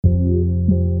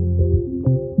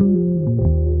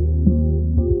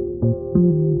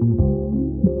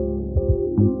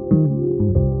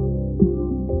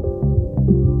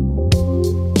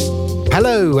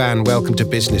Hello and welcome to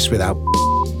Business Without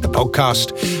the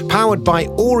podcast, powered by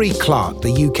Ori Clark,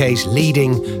 the UK's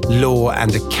leading law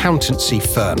and accountancy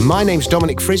firm. My name's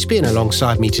Dominic Frisby, and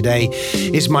alongside me today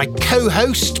is my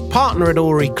co-host, partner at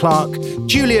Ori Clark,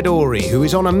 Juliet Ori, who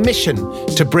is on a mission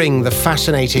to bring the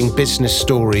fascinating business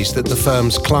stories that the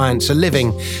firm's clients are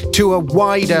living to a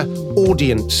wider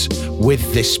audience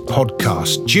with this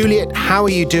podcast. Juliet, how are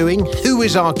you doing? Who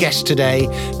is our guest today,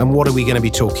 and what are we going to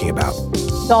be talking about?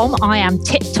 Dom, I am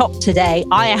tip-top today.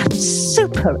 I am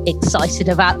super excited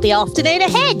about the afternoon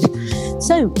ahead.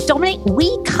 So, Dominic,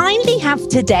 we kindly have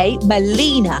today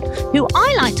Melina, who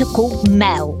I like to call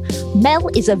Mel. Mel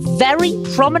is a very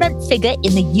prominent figure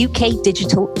in the UK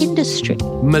digital industry.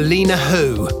 Melina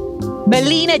who?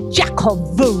 Melina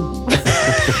Jakovu.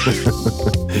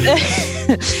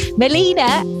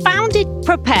 Melina founded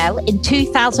Propel in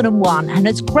 2001 and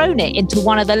has grown it into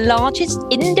one of the largest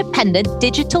independent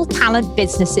digital talent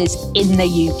businesses in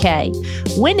the UK,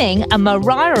 winning a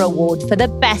Mariah Award for the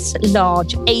Best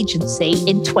Large Agency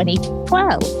in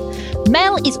 2012.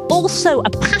 Mel is also a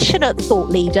passionate thought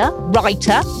leader,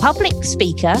 writer, public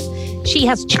speaker. She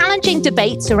has challenging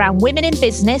debates around women in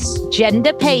business,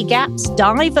 gender pay gaps,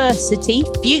 diversity,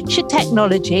 future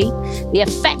technology, the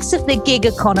effects of the gig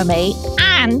economy,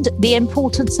 and the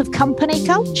importance of company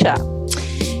culture.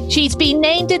 She's been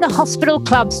named in the Hospital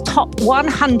Club's top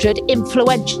 100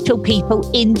 influential people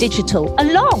in digital,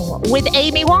 along with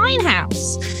Amy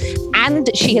Winehouse.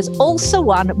 And she has also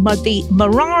won the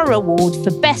Mariah Award for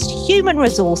Best Human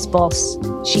Resource Boss.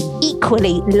 She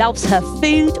equally loves her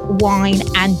food, wine,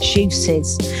 and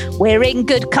juices. We're in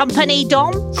good company,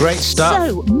 Dom. Great stuff.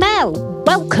 So, Mel,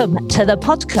 welcome to the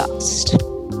podcast.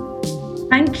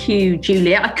 Thank you,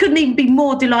 Julia. I couldn't even be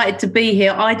more delighted to be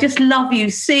here. I just love you,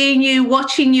 seeing you,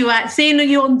 watching you, seeing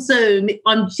you on Zoom.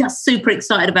 I'm just super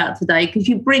excited about today because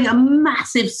you bring a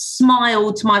massive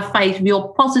smile to my face with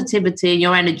your positivity and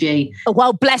your energy.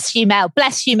 Well, bless you, Mel.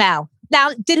 Bless you, Mel. Now,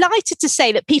 delighted to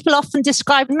say that people often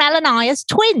describe Mel and I as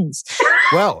twins.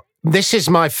 Well, this is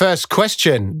my first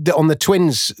question on the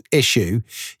twins issue.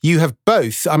 You have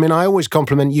both, I mean, I always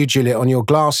compliment you, Juliet, on your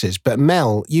glasses, but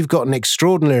Mel, you've got an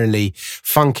extraordinarily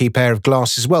funky pair of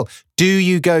glasses as well. Do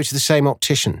you go to the same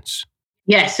opticians?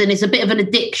 Yes, and it's a bit of an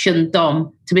addiction,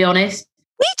 Dom, to be honest.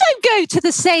 We don't go to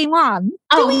the same one.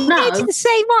 Oh, do we no. go to the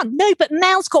same one? No, but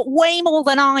Mel's got way more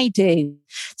than I do.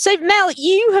 So, Mel,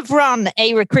 you have run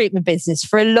a recruitment business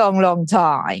for a long, long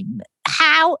time.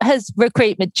 How has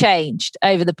recruitment changed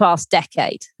over the past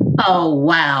decade? Oh,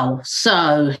 wow.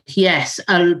 So, yes,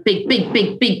 a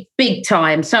big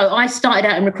time. So I started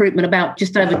out in recruitment about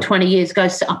just over 20 years ago,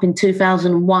 set up in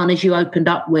 2001, as you opened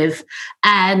up with.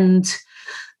 And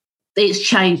it's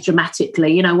changed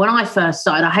dramatically. You know, when I first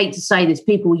started, I hate to say this,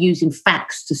 people were using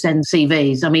fax to send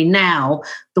CVs. I mean, now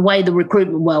the way the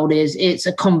recruitment world is, it's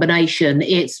a combination.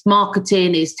 It's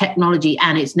marketing, it's technology,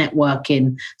 and it's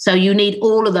networking. So you need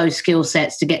all of those skill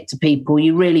sets to get to people.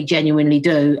 You really genuinely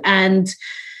do. And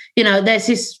you know, there's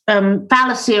this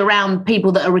fallacy around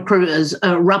people that are recruiters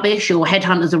are rubbish or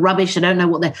headhunters are rubbish. They don't know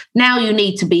what they're... Now you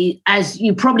need to be, as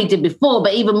you probably did before,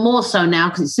 but even more so now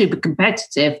because it's super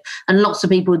competitive and lots of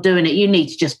people are doing it. You need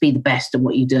to just be the best at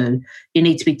what you do. You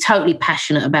need to be totally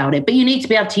passionate about it, but you need to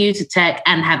be able to use the tech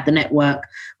and have the network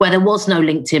where there was no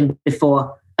LinkedIn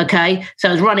before. Okay, so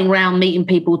I was running around meeting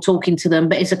people, talking to them,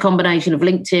 but it's a combination of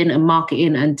LinkedIn and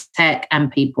marketing and tech and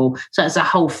people. So it's a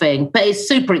whole thing, but it's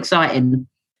super exciting.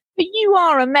 But you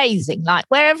are amazing. Like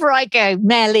wherever I go,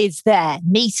 Mel is there,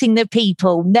 meeting the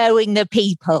people, knowing the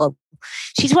people.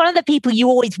 She's one of the people you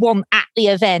always want at the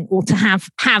event or to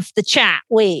have the chat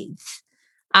with.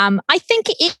 I think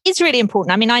it is really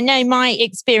important. I mean, I know my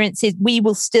experience is we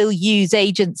will still use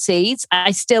agencies.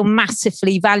 I still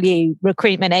massively value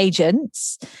recruitment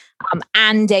agents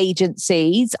and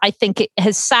agencies. I think it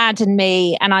has saddened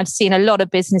me, and I've seen a lot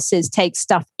of businesses take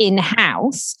stuff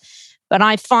in-house. But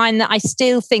I find that I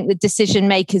still think the decision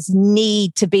makers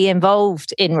need to be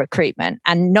involved in recruitment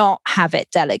and not have it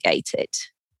delegated.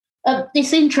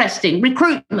 It's interesting.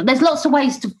 Recruitment, there's lots of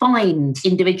ways to find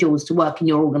individuals to work in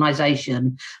your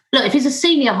organisation. Look, if it's a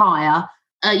senior hire,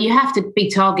 you have to be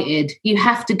targeted. You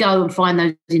have to go and find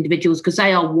those individuals because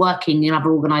they are working in other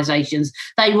organisations.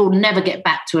 They will never get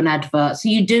back to an advert. So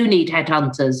you do need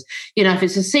headhunters. You know, if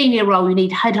it's a senior role, you need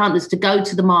headhunters to go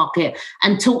to the market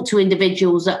and talk to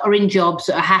individuals that are in jobs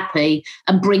that are happy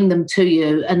and bring them to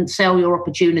you and sell your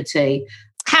opportunity.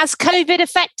 Has COVID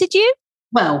affected you?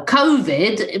 Well,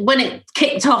 COVID, when it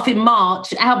kicked off in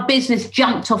March, our business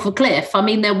jumped off a cliff. I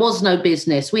mean, there was no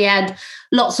business. We had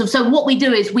lots of... So what we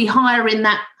do is we hire in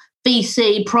that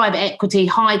VC, private equity,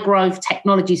 high growth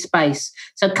technology space.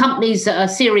 So companies that are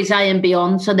Series A and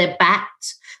beyond, so they're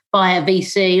backed by a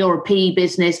VC or a PE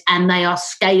business, and they are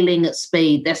scaling at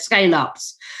speed. They're scale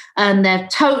ups, and they're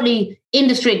totally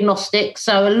industry agnostic.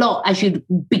 So a lot, as you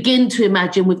begin to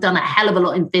imagine, we've done a hell of a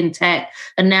lot in fintech,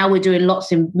 and now we're doing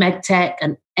lots in medtech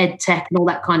and edtech and all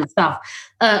that kind of stuff.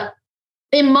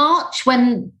 In March,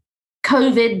 when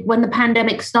the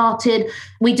pandemic started,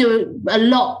 we do a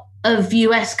lot of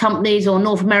US companies or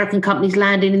North American companies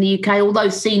landing in the UK. All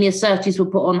those senior searches were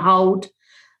put on hold,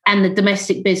 and the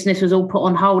domestic business was all put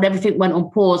on hold. Everything went on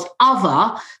pause,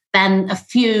 other than a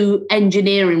few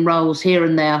engineering roles here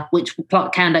and there, which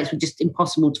candidates were just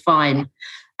impossible to find.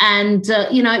 And,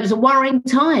 it was a worrying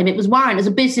time. It was worrying. As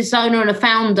a business owner and a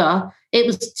founder, it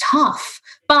was tough.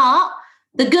 But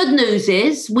the good news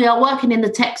is we are working in the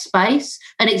tech space,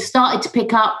 and it started to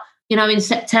pick up, in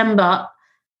September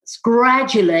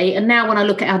gradually. And now when I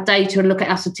look at our data and look at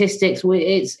our statistics,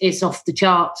 it's off the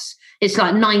charts. It's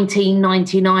like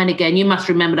 1999 again. You must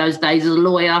remember those days as a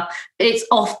lawyer. It's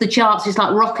off the charts. It's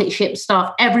like rocket ship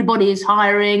stuff. Everybody is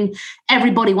hiring.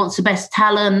 Everybody wants the best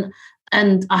talent.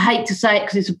 And I hate to say it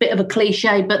because it's a bit of a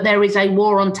cliche, but there is a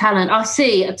war on talent. I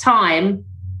see a time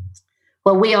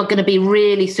where we are going to be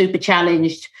really super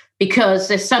challenged because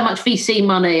there's so much VC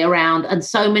money around and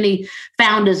so many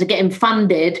founders are getting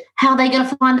funded. How are they going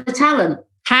to find the talent?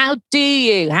 How do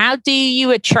you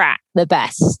attract the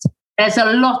best? There's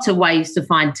a lot of ways to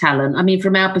find talent. I mean,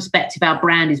 from our perspective, our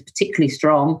brand is particularly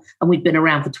strong and we've been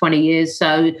around for 20 years.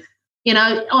 So,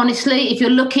 honestly, if you're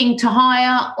looking to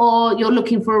hire or you're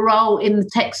looking for a role in the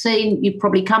tech scene, you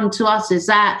probably come to us. There's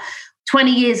that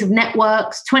 20 years of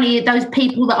networks, 20 years, those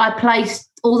people that I placed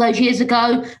all those years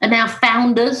ago are now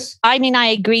founders. I mean, I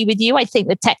agree with you. I think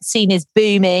the tech scene is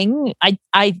booming.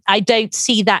 I don't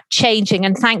see that changing.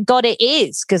 And thank God it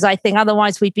is, because I think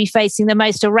otherwise we'd be facing the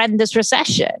most horrendous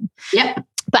recession. Yep.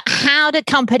 But how do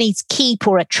companies keep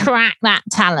or attract that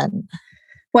talent?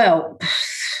 Well,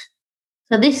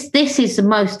 so this is the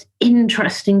most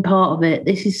interesting part of it.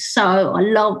 I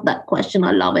love that question.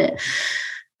 I love it.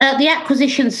 The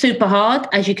acquisition's super hard,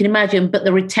 as you can imagine, but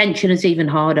the retention is even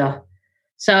harder.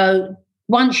 So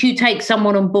once you take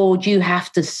someone on board, you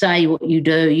have to say what you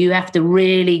do. You have to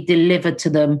really deliver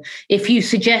to them. If you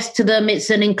suggest to them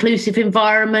it's an inclusive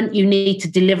environment, you need to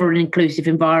deliver an inclusive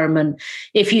environment.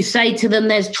 If you say to them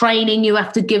there's training, you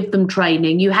have to give them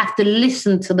training. You have to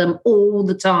listen to them all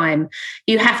the time.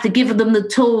 You have to give them the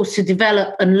tools to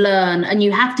develop and learn, and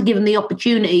you have to give them the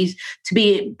opportunities to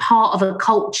be part of a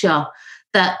culture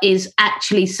that is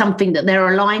actually something that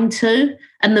they're aligned to,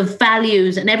 and the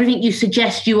values and everything you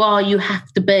suggest you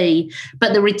have to be.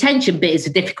 But the retention bit is a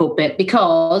difficult bit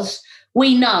because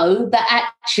we know that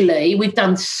actually we've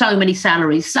done so many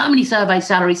salaries, so many survey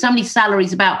salaries, so many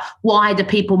salaries about why do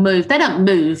people move. They don't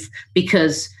move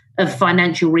because of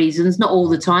financial reasons, not all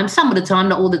the time. Some of the time,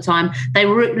 not all the time. They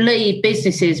leave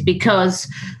businesses because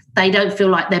they don't feel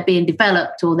like they're being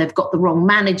developed, or they've got the wrong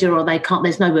manager, or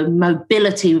there's no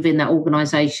mobility within that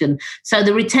organization. So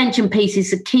the retention piece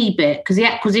is the key bit, because the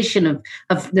acquisition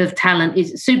of the talent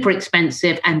is super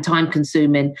expensive and time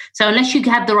consuming. So unless you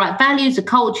have the right values, the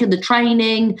culture, the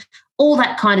training, all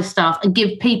that kind of stuff, and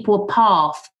give people a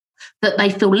path that they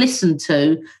feel listened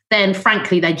to, then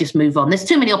frankly, they just move on. There's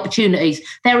too many opportunities.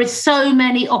 There is so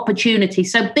many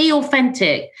opportunities. So be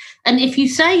authentic. And if you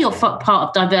say you're part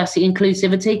of diversity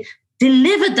inclusivity,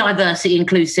 deliver diversity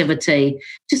inclusivity.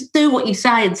 Just do what you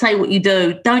say and say what you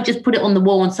do. Don't just put it on the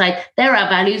wall and say, they're our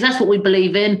values, that's what we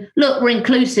believe in. Look, we're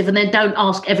inclusive. And then don't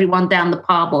ask everyone down the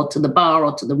pub or to the bar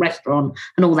or to the restaurant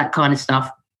and all that kind of stuff.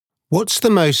 What's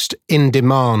the most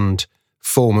in-demand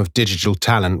form of digital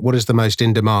talent? What is the most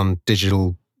in-demand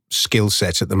digital skill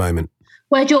set at the moment?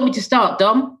 Where do you want me to start,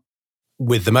 Dom?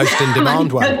 With the most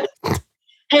in-demand one.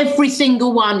 Every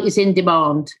single one is in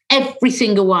demand. Every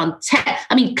single one.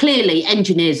 Clearly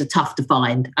engineers are tough to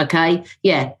find, okay?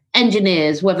 Yeah,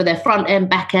 engineers, whether they're front end,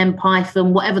 back end,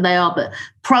 Python, whatever they are, but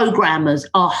programmers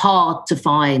are hard to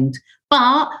find.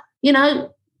 But,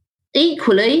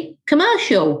 equally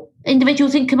commercial.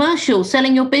 Individuals in commercial,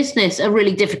 selling your business are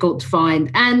really difficult to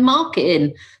find, and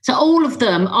marketing. So all of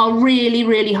them are really,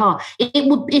 really hard.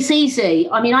 It's easy.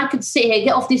 I mean, I could sit here,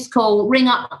 get off this call, ring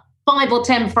up 5 or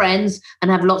 10 friends and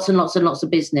have lots and lots and lots of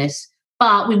business,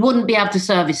 but we wouldn't be able to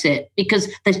service it because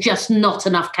there's just not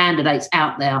enough candidates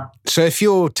out there. So if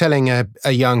you're telling a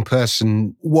young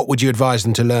person, what would you advise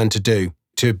them to learn to do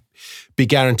to be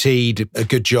guaranteed a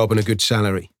good job and a good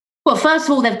salary? Well, first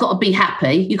of all, they've got to be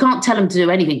happy. You can't tell them to do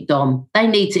anything, Dom.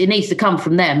 It needs to come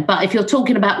from them. But if you're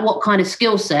talking about what kind of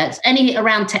skill sets, anything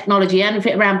around technology,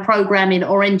 anything around programming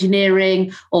or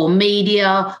engineering or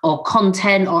media or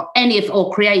content or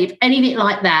or creative, anything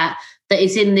like that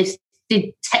is in this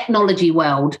technology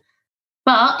world.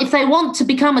 But if they want to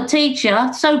become a teacher,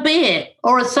 so be it,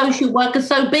 or a social worker,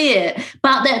 so be it.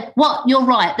 But you're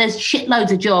right, there's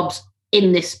shitloads of jobs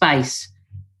in this space.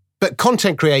 But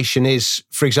content creation is,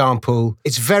 for example,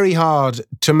 it's very hard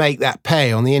to make that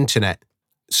pay on the internet.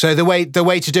 So the way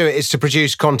to do it is to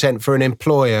produce content for an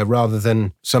employer rather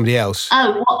than somebody else.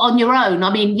 Oh, on your own?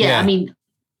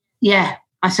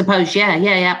 I suppose, yeah,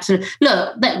 absolutely.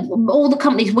 Look, all the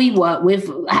companies we work with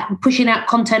pushing out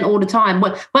content all the time.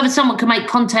 Whether someone can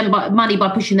make money by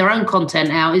pushing their own content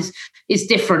out is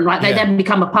different, right? They then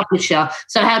become a publisher.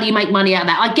 So how do you make money out of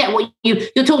that? I get what you're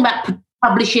talking about,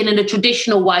 publishing in a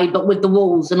traditional way, but with the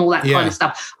walls and all that kind of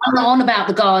stuff. I'm not on about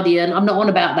The Guardian. I'm not on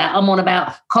about that. I'm on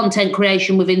about content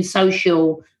creation within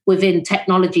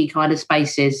technology kind of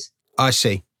spaces. I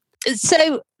see.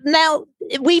 So now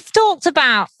we've talked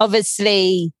about,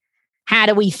 obviously, how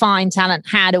do we find talent?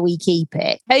 How do we keep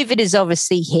it? COVID has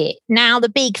obviously hit. Now the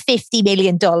big $50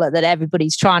 million that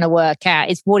everybody's trying to work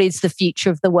out is what is the future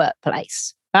of the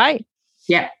workplace, right?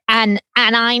 Yeah. And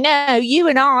I know you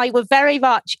and I were very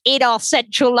much in our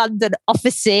central London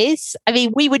offices. I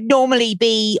mean, we would normally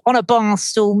be on a bar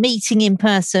stool, meeting in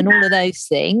person, all of those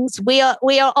things. We are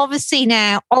obviously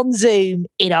now on Zoom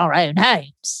in our own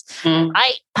homes,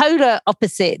 right? Polar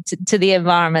opposite to the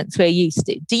environments we're used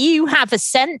to. Do you have a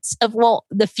sense of what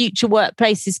the future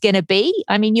workplace is going to be?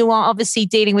 I mean, you are obviously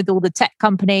dealing with all the tech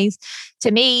companies.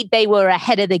 To me, they were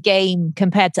ahead of the game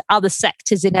compared to other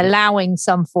sectors in allowing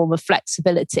some form of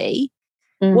flexibility.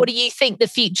 What do you think the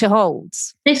future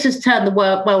holds? This has turned the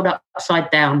world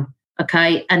upside down,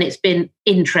 okay? And it's been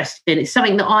interesting. It's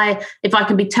something that if I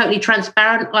can be totally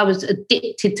transparent, I was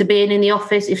addicted to being in the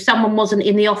office. If someone wasn't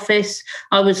in the office,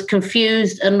 I was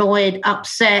confused, annoyed,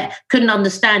 upset, couldn't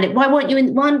understand it. Why weren't you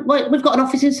in one? We've got an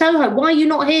office in Soho. Why are you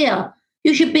not here?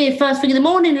 You should be here first thing in the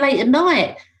morning, late at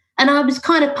night. And I was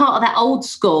kind of part of that old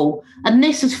school. And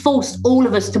this has forced all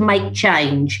of us to make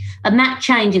change. And that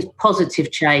change is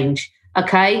positive change.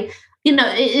 Okay. You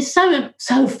know, it's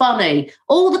so funny.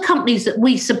 All the companies that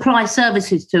we supply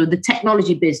services to, the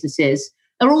technology businesses,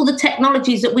 are all the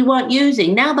technologies that we weren't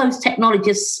using. Now those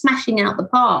technologies are smashing out the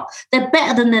park. They're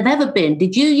better than they've ever been.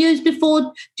 Did you use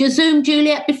Zoom,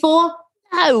 Juliet, before?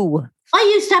 No.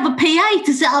 I used to have a PA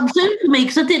to set up Zoom for me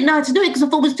because I didn't know how to do it because I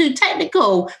thought it was too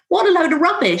technical. What a load of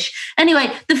rubbish.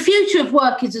 Anyway, the future of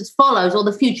work is as follows, or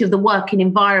the future of the working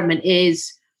environment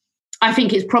is, I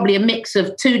think it's probably a mix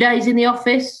of 2 days in the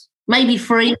office, maybe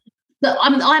 3.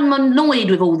 I'm annoyed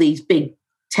with all these big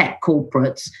tech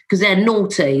corporates because they're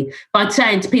naughty by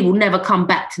saying to people, never come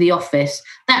back to the office.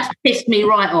 That's pissed me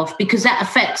right off because that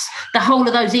affects the whole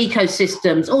of those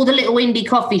ecosystems, all the little indie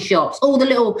coffee shops, all the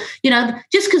little,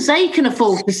 just because they can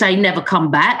afford to say never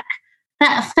come back,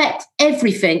 that affects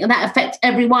everything and that affects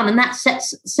everyone. And that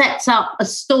sets up a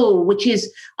stall, which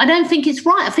is, I don't think it's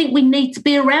right. I think we need to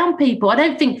be around people. I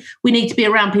don't think we need to be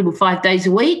around people 5 days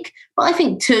a week, but I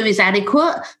think 2 is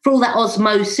adequate for all that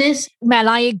osmosis. Mel,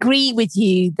 I agree with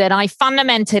you that I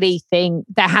fundamentally think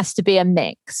there has to be a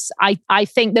mix. I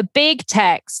think the big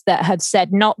techs that have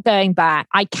said not going back,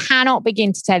 I cannot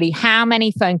begin to tell you how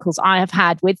many phone calls I have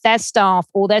had with their staff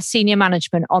or their senior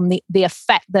management on the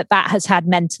effect that has had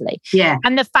mentally. Yeah.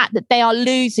 And the fact that they are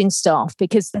losing staff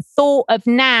because the thought of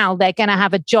now they're going to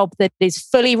have a job that is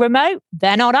fully remote,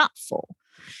 they're not up for.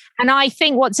 And I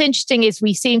think what's interesting is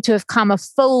we seem to have come a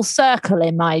full circle,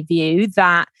 in my view,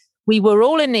 that we were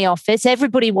all in the office.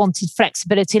 Everybody wanted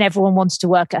flexibility and everyone wanted to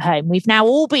work at home. We've now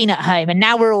all been at home and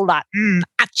now we're all like,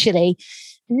 actually,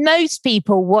 most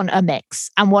people want a mix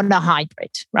and want a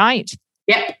hybrid, right?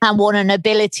 Yep. And want an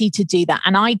ability to do that.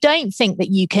 And I don't think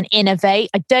that you can innovate.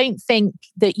 I don't think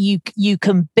that you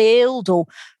can build or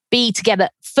be together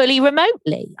fully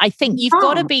remotely. I think you've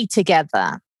got to be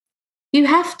together. You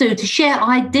have to share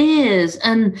ideas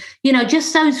and,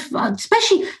 just those,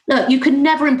 especially, look, you can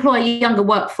never employ a younger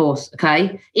workforce,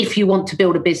 okay, if you want to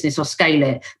build a business or scale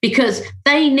it, because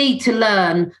they need to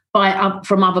learn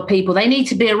from other people. They need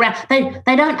to be around.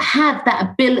 They don't have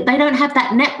that ability. They don't have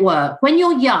that network. When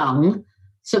you're young,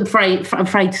 so I'm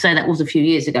afraid to say that was a few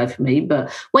years ago for me,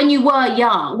 but when you were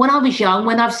young, when I was young,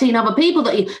 when I've seen other people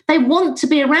they want to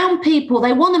be around people,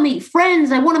 they want to meet friends,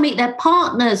 they want to meet their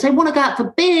partners, they want to go out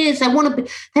for beers, they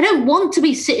don't want to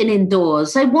be sitting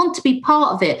indoors, they want to be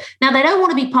part of it. Now, they don't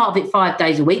want to be part of it 5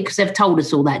 days a week because they've told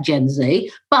us all that, Gen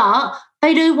Z, but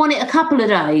They do want it a couple of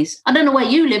days. I don't know where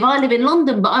you live. I live in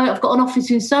London, but I've got an office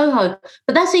in Soho.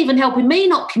 But that's even helping me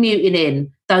not commuting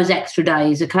in those extra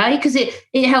days, okay? Because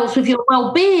it helps with your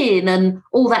well-being and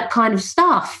all that kind of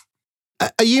stuff.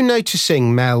 Are you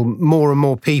noticing, Mel, more and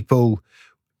more people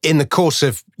in the course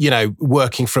of,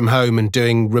 working from home and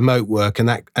doing remote work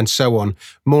and so on,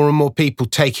 more and more people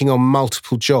taking on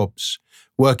multiple jobs,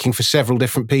 working for several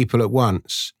different people at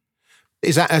once?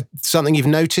 Is that something you've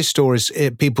noticed, or is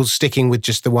it people sticking with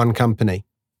just the one company?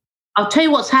 I'll tell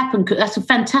you what's happened. That's a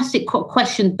fantastic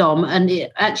question, Dom. And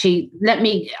let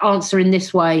me answer in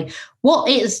this way. What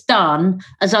it has done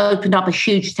has opened up a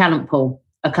huge talent pool,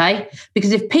 okay?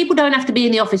 Because if people don't have to be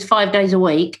in the office 5 days a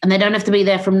week and they don't have to be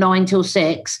there from 9 till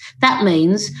 6, that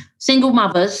means single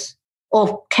mothers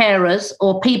or carers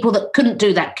or people that couldn't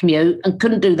do that commute and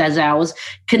couldn't do those hours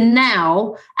can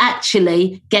now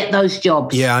actually get those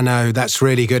jobs. Yeah, I know. That's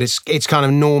really good. It's kind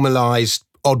of normalised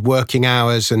odd working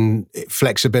hours and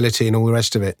flexibility and all the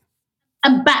rest of it.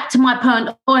 And back to my point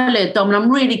earlier, Dom, and I'm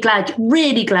really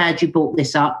glad you brought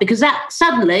this up, because that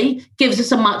suddenly gives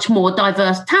us a much more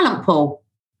diverse talent pool,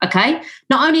 okay?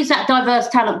 Not only is that diverse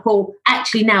talent pool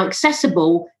actually now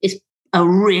accessible, it's a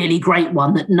really great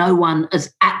one that no one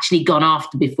has actually gone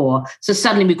after before. So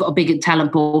suddenly we've got a bigger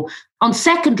talent pool. On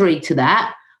secondary to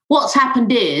that, what's happened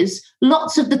is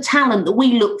lots of the talent that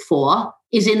we look for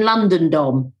is in London,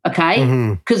 Dom, okay?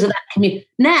 Because of that commute.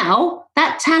 Now,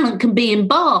 that talent can be in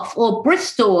Bath or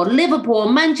Bristol or Liverpool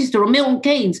or Manchester or Milton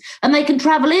Keynes, and they can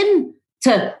travel in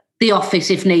to the office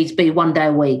if needs be 1 day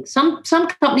a week. Some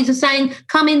companies are saying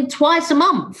come in twice a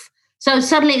month. So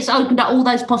suddenly it's opened up all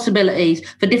those possibilities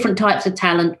for different types of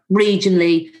talent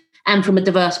regionally and from a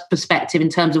diverse perspective in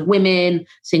terms of women,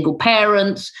 single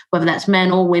parents, whether that's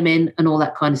men or women and all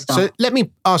that kind of stuff. So let me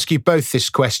ask you both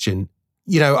this question.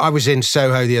 I was in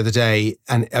Soho the other day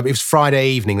and it was Friday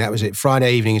evening. That was it.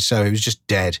 Friday evening in Soho. It was just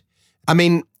dead. I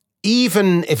mean,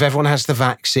 even if everyone has the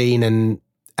vaccine and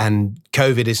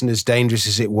COVID isn't as dangerous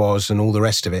as it was and all the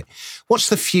rest of it, what's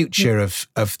the future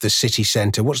of the city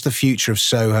centre? What's the future of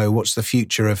Soho? What's the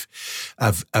future of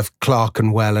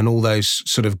Clerkenwell and all those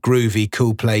sort of groovy,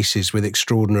 cool places with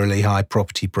extraordinarily high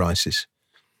property prices?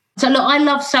 So look, I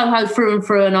love Soho through and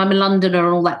through, and I'm a Londoner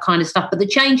and all that kind of stuff. But the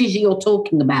changes you're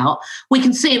talking about, we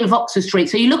can see it with Oxford Street.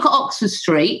 So you look at Oxford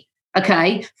Street,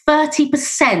 okay,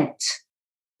 30%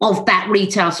 of that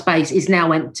retail space is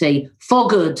now empty for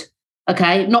good.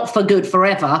 Okay, not for good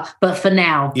forever, but for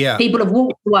now. Yeah. People have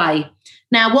walked away.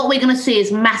 Now, what we're going to see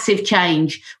is massive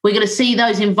change. We're going to see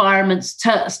those environments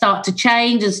start to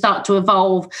change and start to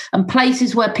evolve, and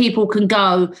places where people can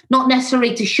go, not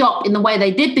necessarily to shop in the way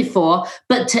they did before,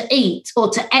 but to eat or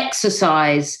to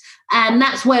exercise. And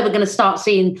that's where we're going to start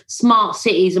seeing smart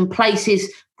cities and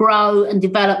places grow and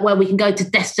develop where we can go to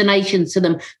destinations to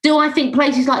them. Do I think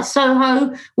places like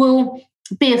Soho will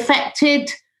be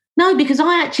affected? No, because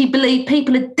I actually believe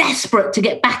people are desperate to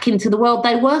get back into the world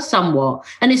they were somewhat.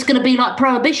 And it's going to be like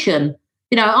prohibition.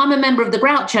 I'm a member of the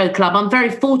Groucho Club. I'm very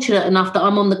fortunate enough that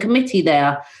I'm on the committee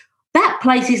there. That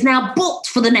place is now booked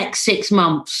for the next 6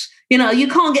 months. You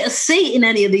can't get a seat in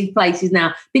any of these places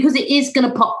now because it is going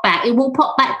to pop back. It will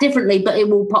pop back differently, but it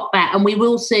will pop back. And we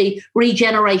will see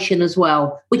regeneration as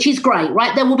well, which is great,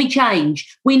 right? There will be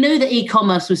change. We knew that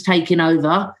e-commerce was taking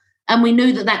over, and we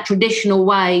knew that traditional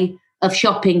way of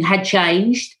shopping had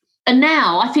changed. And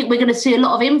now I think we're going to see a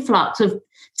lot of influx of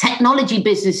technology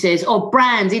businesses or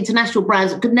brands, international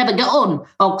brands that could never get on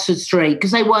Oxford Street because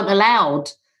they weren't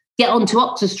allowed get onto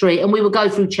Oxford Street, and we will go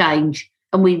through change,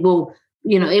 and we will,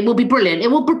 it will be brilliant. It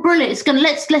will be brilliant. It's going to,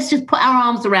 let's just put our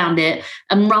arms around it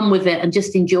and run with it and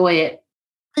just enjoy it.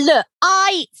 Look,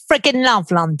 I friggin' love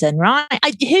London, right?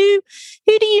 Who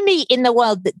do you meet in the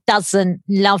world that doesn't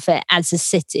love it as a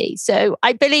city? So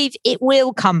I believe it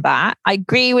will come back. I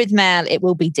agree with Mel, it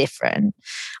will be different.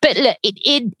 But look,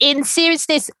 in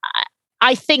seriousness,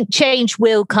 I think change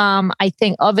will come. I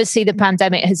think obviously the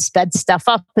pandemic has sped stuff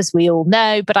up, as we all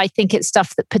know, but I think it's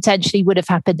stuff that potentially would have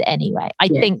happened anyway. I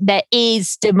think there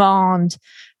is demand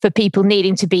for people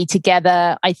needing to be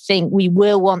together. I think we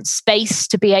will want space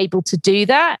to be able to do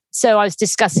that. So I was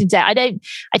discussing that.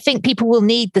 I think people will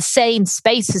need the same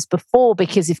space as before,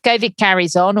 because if COVID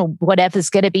carries on or whatever's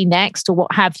going to be next or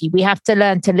what have you, we have to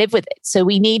learn to live with it. So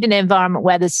we need an environment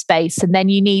where there's space, and then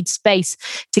you need space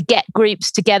to get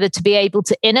groups together to be able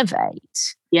to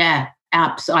innovate. Yeah.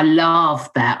 I love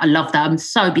that. I'm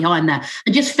so behind that.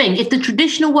 And just think, if the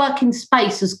traditional working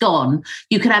space has gone,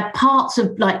 you could have parts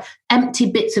of like empty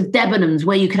bits of Debenhams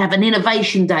where you could have an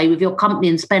innovation day with your company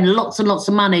and spend lots and lots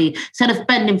of money. Instead of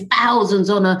spending thousands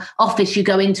on an office you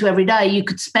go into every day, you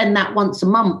could spend that once a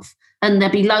month and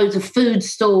there'd be loads of food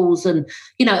stalls, and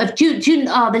there's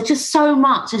just so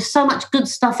much. There's so much good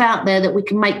stuff out there that we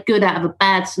can make good out of a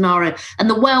bad scenario, and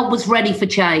the world was ready for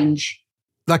change.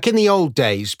 Like in the old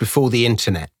days before the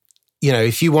internet,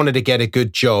 if you wanted to get a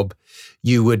good job,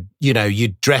 you would,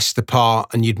 you'd dress the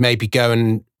part and you'd maybe go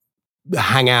and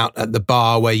hang out at the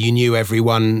bar where you knew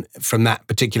everyone from that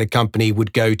particular company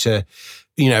would go to,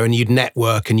 and you'd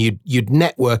network and you'd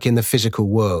network in the physical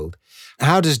world.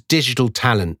 How does digital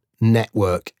talent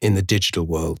network in the digital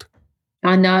world?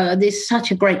 I know, this is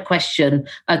such a great question,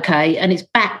 okay? And it's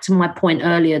back to my point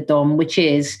earlier, Dom, which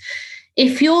is,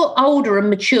 if you're older and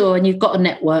mature and you've got a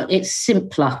network, it's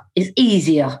simpler, it's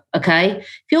easier, okay?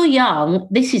 If you're young,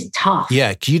 this is tough.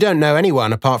 Yeah, you don't know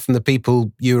anyone apart from the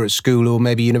people you were at school or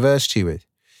maybe university with.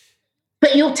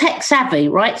 But you're tech savvy,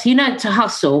 right? So you know how to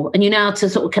hustle and you know how to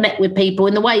sort of connect with people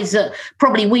in the ways that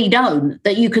probably we don't,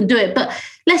 that you can do it. But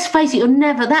let's face it, you're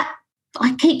never that,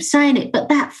 I keep saying it, but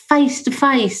that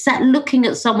face-to-face, that looking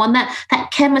at someone, that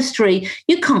chemistry,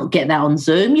 you can't get that on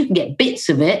Zoom. You can get bits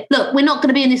of it. Look, we're not going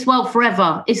to be in this world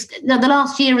forever. The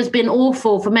last year has been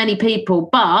awful for many people,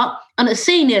 but on a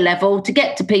senior level, to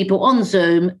get to people on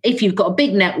Zoom, if you've got a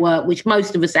big network, which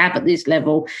most of us have at this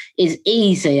level, is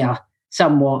easier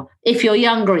somewhat. If you're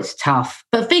younger, it's tough.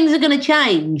 But things are going to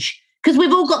change because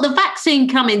we've all got the vaccine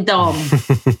coming, Dom.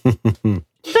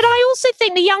 But I also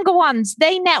think the younger ones,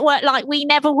 they network like we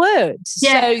never would.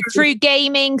 Yeah. So through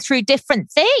gaming, through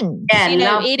different things.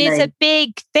 Yeah, it is a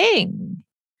big thing.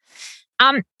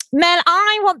 Mel,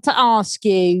 I want to ask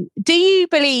you, do you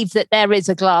believe that there is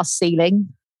a glass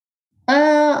ceiling?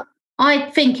 I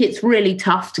think it's really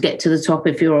tough to get to the top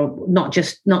if you're not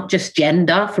just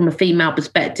gender from a female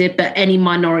perspective, but any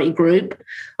minority group.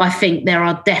 I think there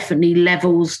are definitely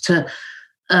levels to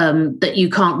that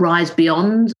you can't rise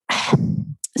beyond.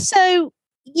 So,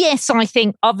 yes, I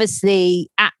think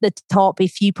obviously at the top,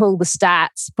 if you pull the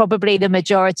stats, probably the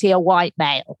majority are white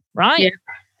male, right? Yeah.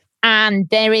 And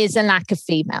there is a lack of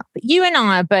female. But you and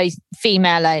I are both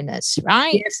female owners,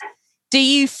 right? Yes. Do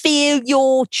you feel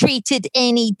you're treated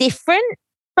any different?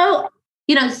 Well,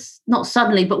 not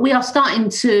suddenly, but we are starting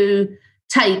to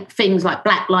take things like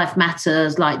Black Lives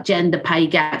Matters, like gender pay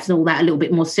gaps and all that a little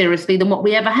bit more seriously than what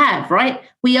we ever have, right?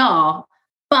 We are.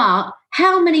 But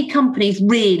how many companies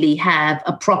really have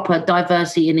a proper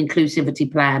diversity and inclusivity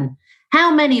plan?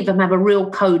 How many of them have a real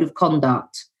code of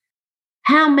conduct?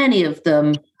 How many of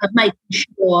them are making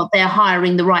sure they're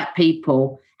hiring the right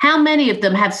people? How many of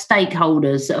them have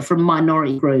stakeholders that are from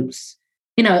minority groups?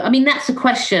 That's a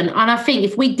question. And I think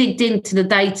if we digged into the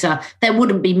data, there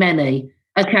wouldn't be many.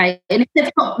 Okay. And if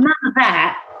they've got none of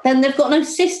that, then they've got no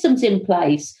systems in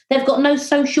place. They've got no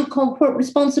social corporate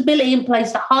responsibility in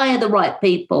place to hire the right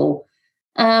people.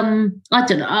 I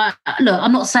don't know. Look,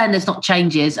 I'm not saying there's not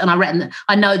changes, and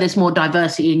I know there's more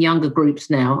diversity in younger groups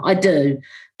now. I do.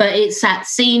 But it's at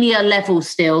senior level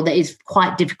still that is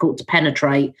quite difficult to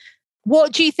penetrate.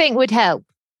 What do you think would help?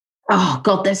 Oh,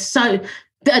 God, there's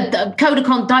the code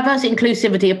of diversity,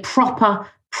 inclusivity, a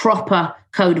proper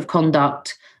code of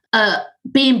conduct.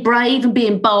 Being brave and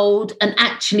being bold and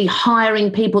actually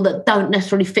hiring people that don't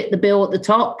necessarily fit the bill at the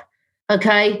top.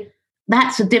 Okay.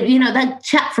 That's that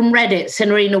chap from Reddit,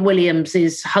 Serena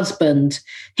Williams' husband,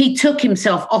 he took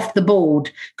himself off the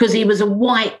board because he was a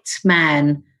white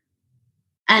man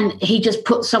and he just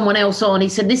put someone else on. He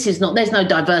said, there's no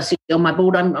diversity on my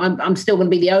board. I'm still going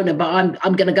to be the owner, but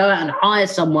I'm going to go out and hire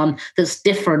someone that's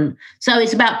different. So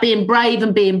it's about being brave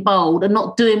and being bold and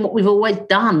not doing what we've always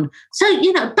done. So,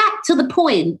 back to the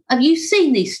point, have you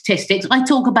seen these statistics? I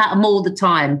talk about them all the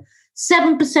time.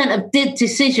 7% of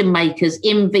decision makers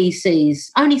in VCs,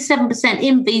 only 7%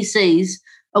 in VCs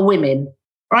are women,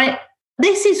 right?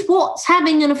 This is what's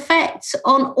having an effect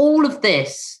on all of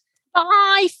this.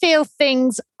 I feel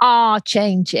things are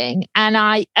changing, and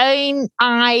I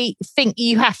think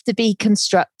you have to be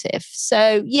constructive.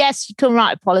 So yes, you can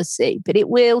write a policy, but it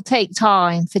will take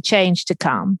time for change to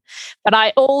come. But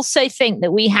I also think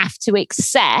that we have to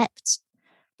accept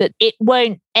that it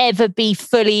won't ever be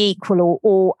fully equal,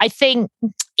 or I think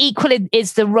equal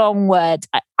is the wrong word.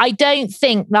 I don't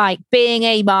think like being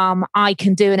a mom, I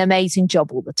can do an amazing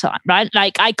job all the time, right?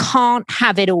 Like I can't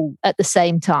have it all at the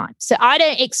same time. So I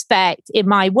don't expect in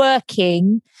my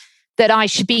working that I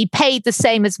should be paid the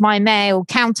same as my male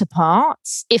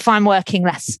counterparts if I'm working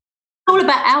less. It's all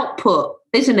about output.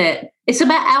 isn't it? It's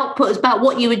about output. It's about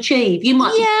what you achieve. You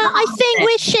might. Yeah, I think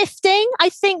we're shifting. I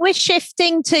think we're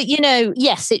shifting to,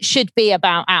 yes, it should be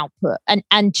about output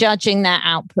and judging that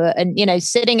output and,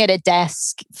 sitting at a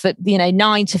desk for,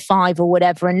 9 to 5 or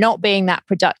whatever and not being that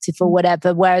productive or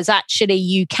whatever. Whereas actually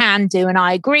you can do, and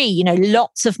I agree,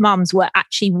 lots of mums work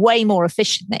actually way more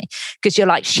efficiently because you're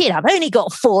like, shit, I've only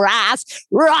got 4 hours.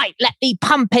 Right, let me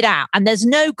pump it out. And there's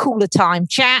no cooler time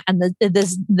chat and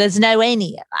there's no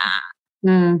any of that.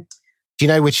 Mm. Do you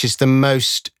know which is the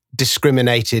most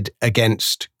discriminated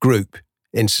against group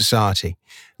in society?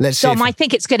 Let's see. Dom, I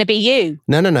think it's going to be you.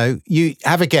 No. You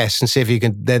have a guess and see if you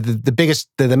can. They're the biggest,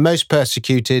 they're the most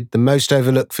persecuted, the most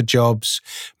overlooked for jobs,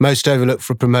 most overlooked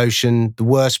for promotion, the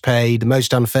worst paid, the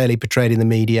most unfairly portrayed in the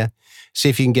media. See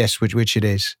if you can guess which it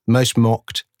is. Most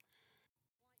mocked.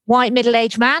 White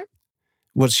middle-aged man?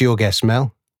 What's your guess,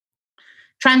 Mel?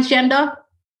 Transgender?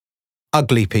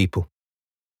 Ugly people.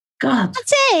 God.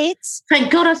 That's it.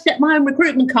 Thank God I set my own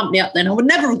recruitment company up then. I would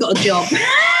never have got a job.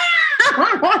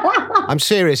 I'm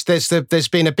serious. There's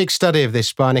been a big study of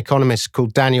this by an economist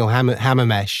called Daniel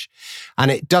Hammermesh.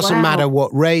 And it doesn't matter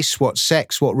what race, what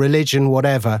sex, what religion,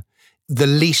 whatever. The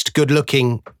least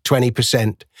good-looking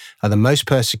 20% are the most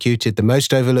persecuted, the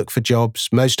most overlooked for jobs,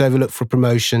 most overlooked for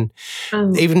promotion.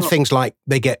 Even things like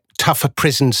they get tougher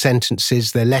prison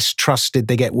sentences, they're less trusted,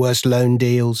 they get worse loan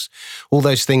deals, all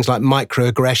those things like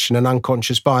microaggression and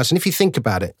unconscious bias. And if you think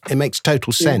about it, it makes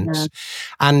total sense. Yeah.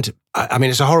 And I mean,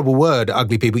 it's a horrible word,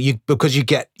 ugly people, because you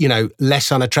get,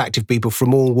 less unattractive people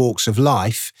from all walks of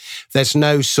life. There's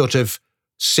no sort of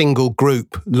single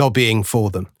group lobbying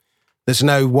for them. There's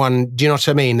no one, do you know what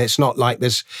I mean? It's not like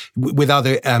there's, with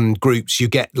other groups, you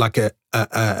get like a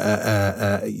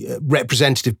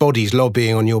representative bodies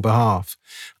lobbying on your behalf.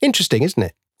 Interesting, isn't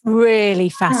it? Really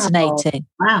fascinating.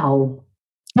 Wow.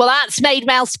 Well, that's made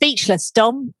Mel speechless,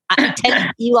 Dom. I tell you,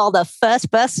 you are the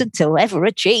first person to ever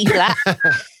achieve that.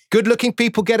 Good-looking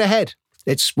people get ahead.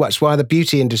 That's why the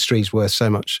beauty industry is worth so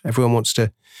much. Everyone wants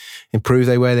to improve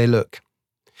the way they look.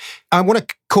 I want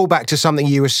to call back to something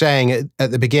you were saying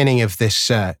at the beginning of this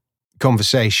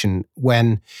conversation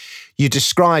when you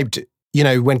described,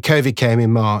 when COVID came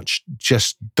in March,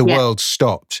 just the world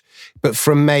stopped. But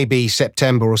from maybe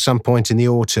September or some point in the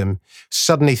autumn,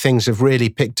 suddenly things have really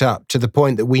picked up to the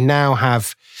point that we now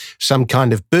have some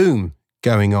kind of boom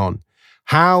going on.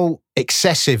 How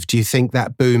excessive do you think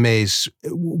that boom is?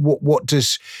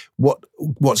 What's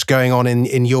going on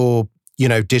in your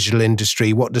digital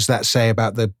industry? What does that say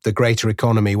about the greater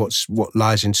economy? What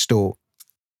lies in store?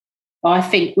 I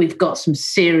think we've got some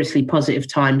seriously positive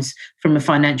times from a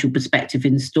financial perspective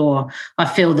in store. I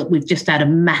feel that we've just had a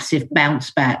massive bounce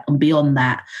back, and beyond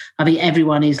that, I think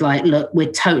everyone is like, look,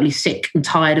 we're totally sick and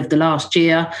tired of the last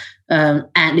year.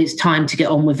 And it's time to get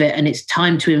on with it, and it's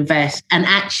time to invest. And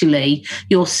actually,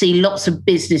 you'll see lots of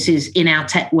businesses in our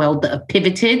tech world that have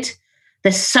pivoted.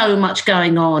 There's so much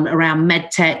going on around med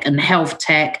tech and health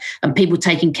tech and people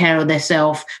taking care of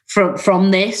themselves from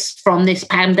this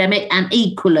pandemic. And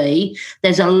equally,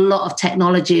 there's a lot of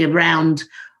technology around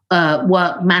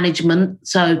work management.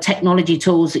 So technology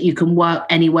tools that you can work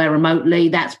anywhere remotely,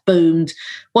 that's boomed.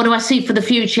 What do I see for the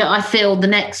future? I feel the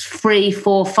next 3,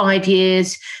 4, 5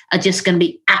 years are just going to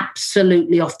be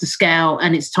absolutely off the scale,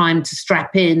 and it's time to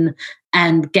strap in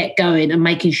and get going and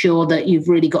making sure that you've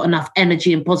really got enough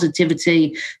energy and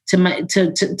positivity to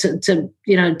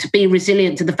be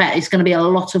resilient to the fact it's going to be a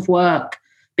lot of work,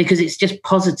 because it's just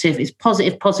positive. It's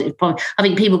positive. I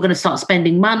think people are going to start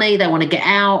spending money. They want to get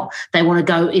out. They want to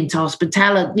go into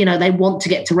hospitality. They want to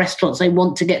get to restaurants. They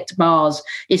want to get to bars.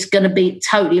 It's going to be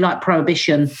totally like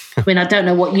prohibition. I mean, I don't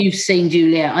know what you've seen,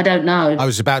 Julia. I don't know. I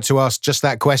was about to ask just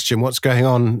that question. What's going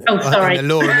on in the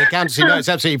law and the accountancy? No, it's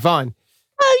absolutely fine.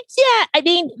 Oh, yeah. I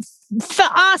mean, for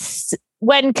us,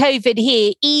 when COVID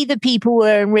hit, either people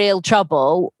were in real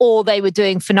trouble or they were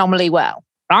doing phenomenally well,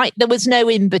 right? There was no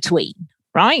in between,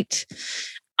 right?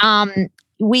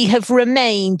 We have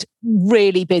remained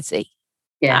really busy.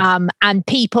 Yeah. And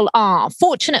people are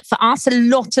fortunate for us. A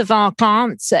lot of our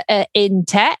clients are in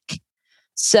tech.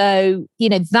 So,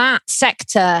 that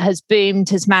sector has boomed,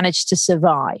 has managed to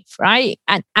survive, right?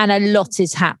 And a lot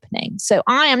is happening. So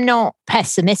I am not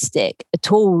pessimistic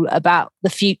at all about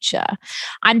the future.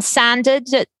 I'm sanded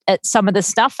at some of the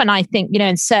stuff. And I think,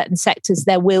 in certain sectors,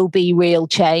 there will be real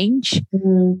change.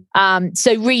 Mm.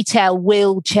 So retail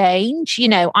will change.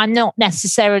 I'm not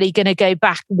necessarily going to go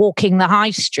back walking the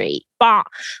high street, but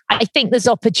I think there's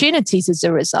opportunities as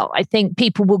a result. I think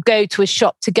people will go to a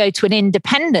shop to go to an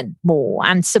independent more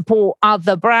and support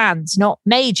other brands, not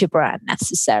major brand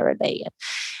necessarily.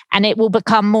 and it will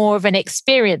become more of an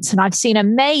experience. And I've seen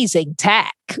amazing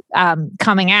tech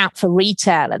coming out for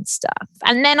retail and stuff.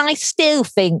 And then I still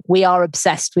think we are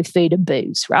obsessed with food and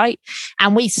booze, right?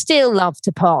 And we still love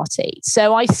to party.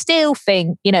 So I still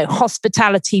think,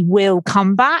 hospitality will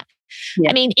come back. Yeah.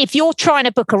 I mean, if you're trying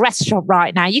to book a restaurant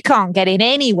right now, you can't get in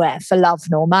anywhere for love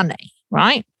nor money,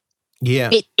 right? Yeah.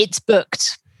 It's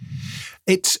booked.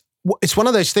 It's one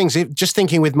of those things, just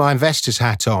thinking with my investor's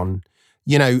hat on,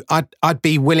 I'd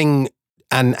be willing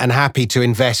and happy to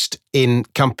invest in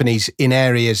companies in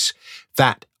areas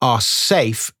that are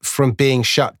safe from being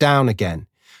shut down again.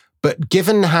 But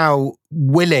given how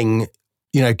willing,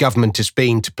 government has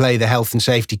been to play the health and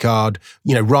safety card,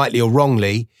 rightly or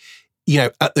wrongly,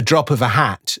 at the drop of a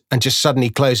hat and just suddenly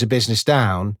close a business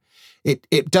down,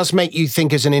 it does make you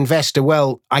think as an investor,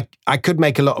 well, I could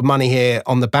make a lot of money here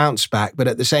on the bounce back, but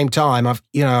at the same time, I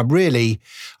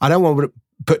don't want to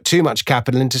put too much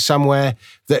capital into somewhere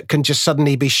that can just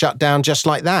suddenly be shut down just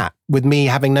like that, with me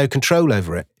having no control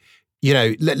over it.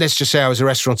 Let's just say I was a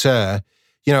restaurateur.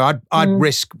 I'd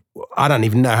risk, I don't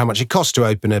even know how much it costs to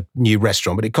open a new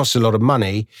restaurant, but it costs a lot of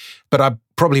money. But I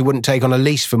probably wouldn't take on a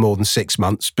lease for more than 6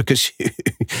 months, because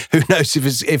who knows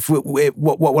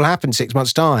what will happen 6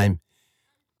 months' time.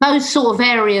 Those sort of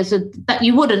areas that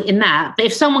you wouldn't in that. But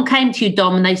if someone came to you,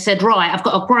 Dom, and they said, right, I've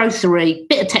got a grocery,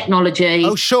 bit of technology.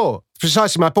 Oh, sure.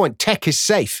 Precisely my point. Tech is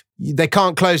safe. They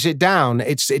can't close it down.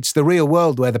 It's the real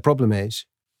world where the problem is.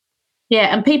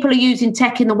 Yeah, and people are using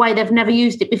tech in the way they've never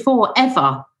used it before,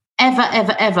 ever.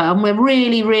 And we're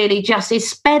really, really it's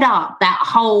sped up that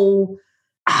whole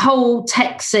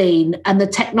tech scene and the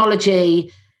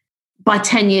technology by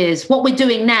 10 years. What we're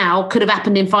doing now could have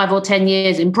happened in 5 or 10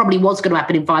 years, and probably was going to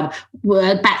happen in 5.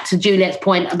 Back to Juliet's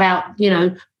point about,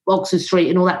 Oxford Street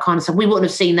and all that kind of stuff. We wouldn't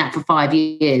have seen that for 5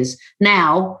 years.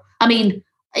 Now, I mean,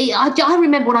 I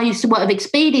remember when I used to work with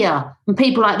Expedia and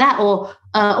people like that, or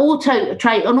Auto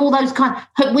Trade and all those kind.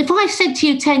 If I said to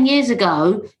you 10 years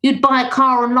ago, you'd buy a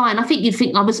car online, I think you'd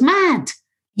think I was mad.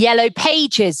 Yellow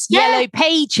Pages.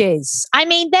 I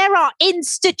mean, there are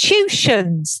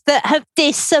institutions that have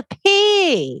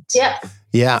disappeared.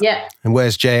 Yeah. And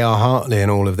where's J.R. Hartley in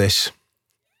all of this?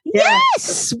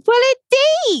 Yes, well,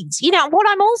 indeed. What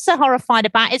I'm also horrified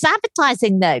about is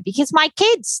advertising, though, because my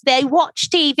kids, they watch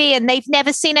TV and they've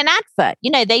never seen an advert.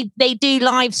 They do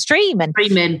live stream and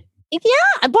streaming.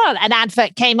 Yeah, well, an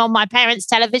advert came on my parents'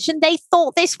 television. They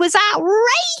thought this was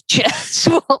outrageous.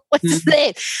 What was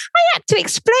this? I had to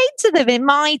explain to them in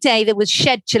my day there was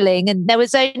scheduling and there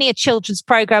was only a children's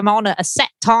program on at a set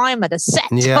time at a set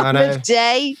time of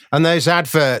day. And those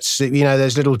adverts,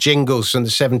 those little jingles from the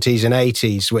 70s and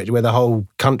 80s where the whole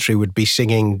country would be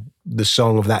singing the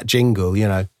song of that jingle,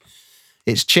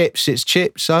 It's chips,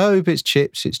 I hope it's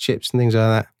chips, and things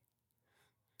like that.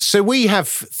 So we have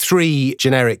 3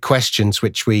 generic questions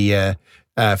which we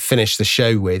finish the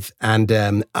show with, and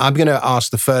I'm going to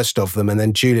ask the first of them, and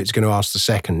then Juliet's going to ask the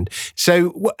second.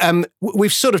 So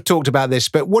we've sort of talked about this,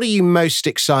 but what are you most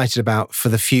excited about for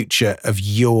the future of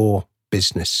your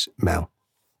business, Mel?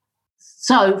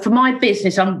 So for my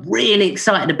business, I'm really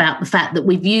excited about the fact that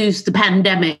we've used the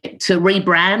pandemic to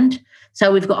rebrand.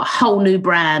 So we've got a whole new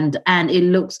brand and it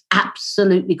looks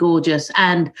absolutely gorgeous.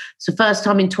 And it's the first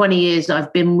time in 20 years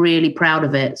I've been really proud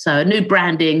of it. So new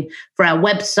branding for our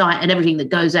website and everything that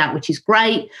goes out, which is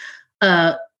great.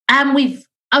 And we've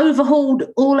overhauled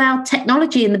all our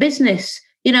technology in the business.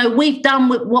 We've done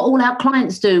what all our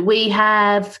clients do. We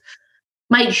have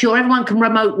made sure everyone can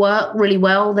remote work really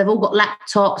well. They've all got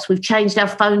laptops. We've changed our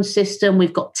phone system.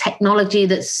 We've got technology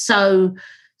that's so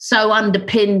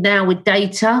underpinned now with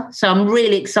data. So I'm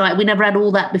really excited. We never had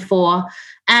all that before.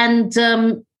 And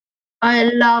I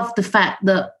love the fact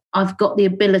that I've got the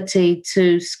ability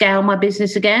to scale my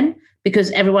business again because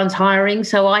everyone's hiring.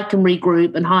 So I can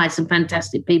regroup and hire some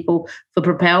fantastic people for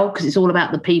Propel because it's all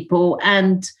about the people.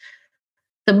 And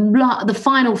the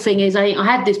final thing is, I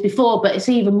had this before, but it's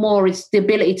even more, it's the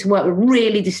ability to work with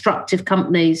really disruptive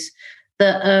companies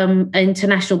that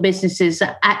international businesses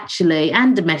that actually,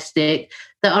 and domestic,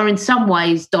 that are in some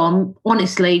ways, Dom,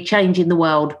 honestly changing the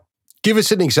world. Give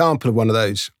us an example of one of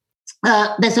those.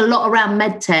 There's a lot around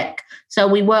medtech. So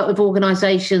we work with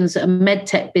organisations and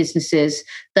medtech businesses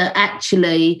that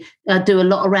actually do a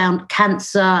lot around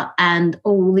cancer and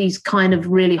all these kind of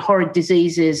really horrid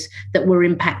diseases that we're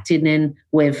impacting in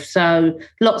with. So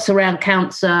lots around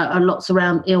cancer and lots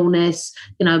around illness,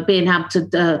 being able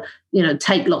to,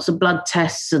 take lots of blood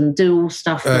tests and do all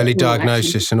stuff. Early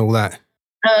diagnosis and all that.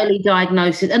 Early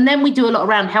diagnosis. And then we do a lot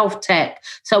around health tech.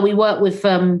 So we work with,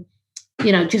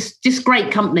 just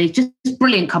great companies, just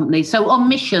brilliant companies. So on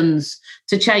missions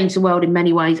to change the world in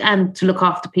many ways and to look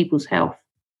after people's health.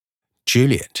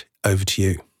 Juliet, over to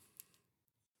you.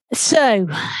 So,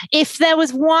 if there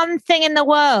was one thing in the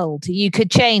world you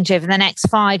could change over the next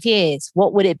 5 years,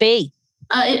 what would it be?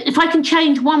 If I can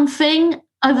change one thing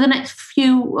over the next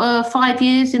 5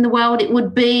 years in the world, it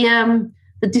would be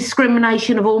the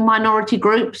discrimination of all minority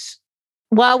groups.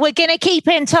 Well, we're going to keep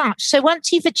in touch. So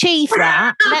once you've achieved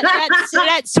that,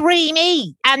 let's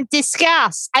re-meet and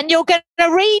discuss. And you're going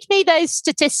to read me those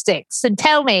statistics and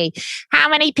tell me how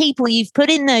many people you've put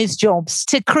in those jobs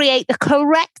to create the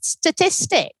correct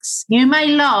statistics. You may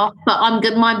laugh, but I'm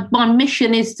good. My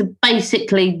mission is to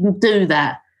basically do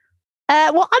that.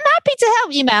 Well, I'm happy to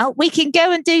help you, Mel. We can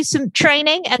go and do some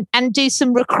training and do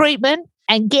some recruitment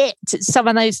and get some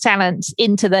of those talents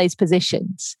into those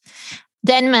positions.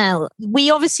 Then, Mel,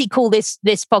 we obviously call this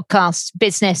podcast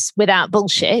Business Without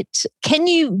Bullshit. Can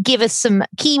you give us some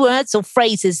keywords or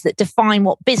phrases that define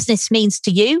what business means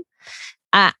to you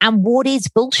and what is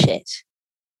bullshit?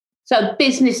 So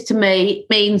business to me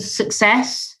means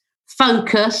success,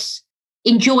 focus,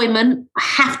 enjoyment. I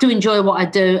have to enjoy what I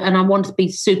do and I want to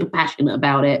be super passionate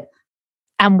about it.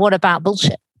 And what about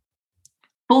bullshit?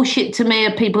 Bullshit to me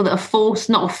are people that are forced,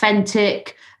 not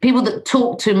authentic, people that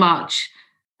talk too much.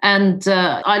 And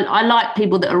I like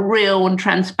people that are real and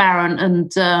transparent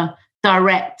and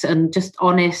direct and just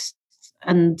honest.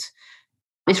 And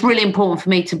it's really important for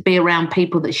me to be around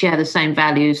people that share the same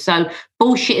values. So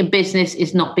bullshit in business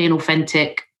is not being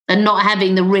authentic and not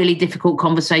having the really difficult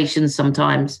conversations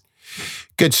sometimes.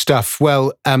 Good stuff.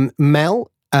 Well, Mel,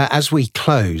 as we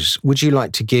close, would you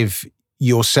like to give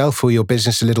yourself or your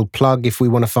business a little plug if we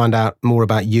want to find out more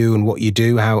about you and what you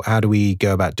do? How do we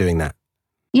go about doing that?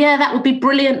 Yeah, that would be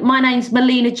brilliant. My name's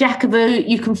Melina Jakovou.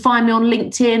 You can find me on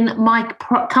LinkedIn. My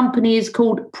company is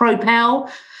called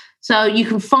Propel. So you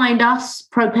can find us,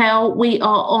 Propel. We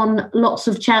are on lots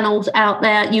of channels out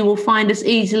there. You will find us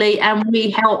easily. And we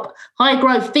help high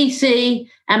growth VC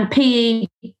and PE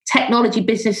technology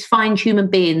business find human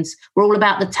beings. We're all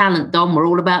about the talent, Dom. We're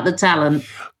all about the talent.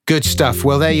 Good stuff.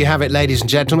 Well, there you have it, ladies and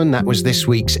gentlemen. That was this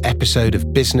week's episode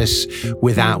of Business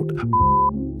Without.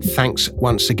 Thanks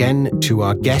once again to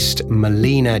our guest,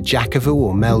 Melina Jakovou,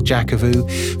 or Mel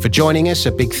Jakovou, for joining us.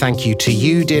 A big thank you to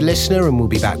you, dear listener, and we'll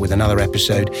be back with another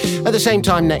episode at the same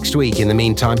time next week. In the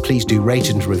meantime, please do rate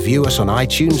and review us on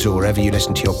iTunes or wherever you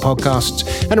listen to your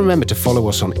podcasts. And remember to follow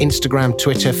us on Instagram,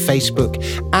 Twitter, Facebook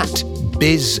at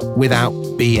Biz Without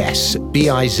BS,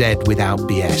 B-I-Z Without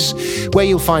BS, where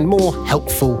you'll find more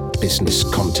helpful business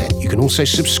content. You can also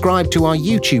subscribe to our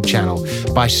YouTube channel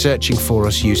by searching for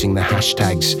us using the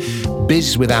hashtags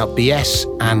Biz Without BS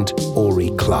and Ori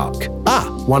Clark.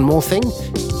 One more thing.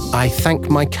 I thank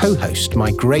my co-host,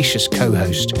 my gracious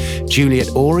co-host, Juliet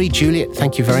Ori. Juliet,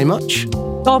 thank you very much.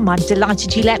 Tom, I'm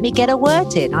delighted you let me get a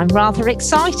word in. I'm rather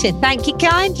excited. Thank you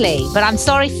kindly. But I'm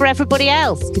sorry for everybody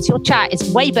else because your chat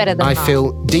is way better than mine. I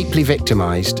feel deeply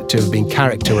victimised to have been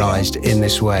characterised in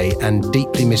this way and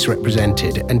deeply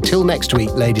misrepresented. Until next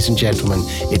week, ladies and gentlemen,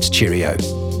 it's cheerio.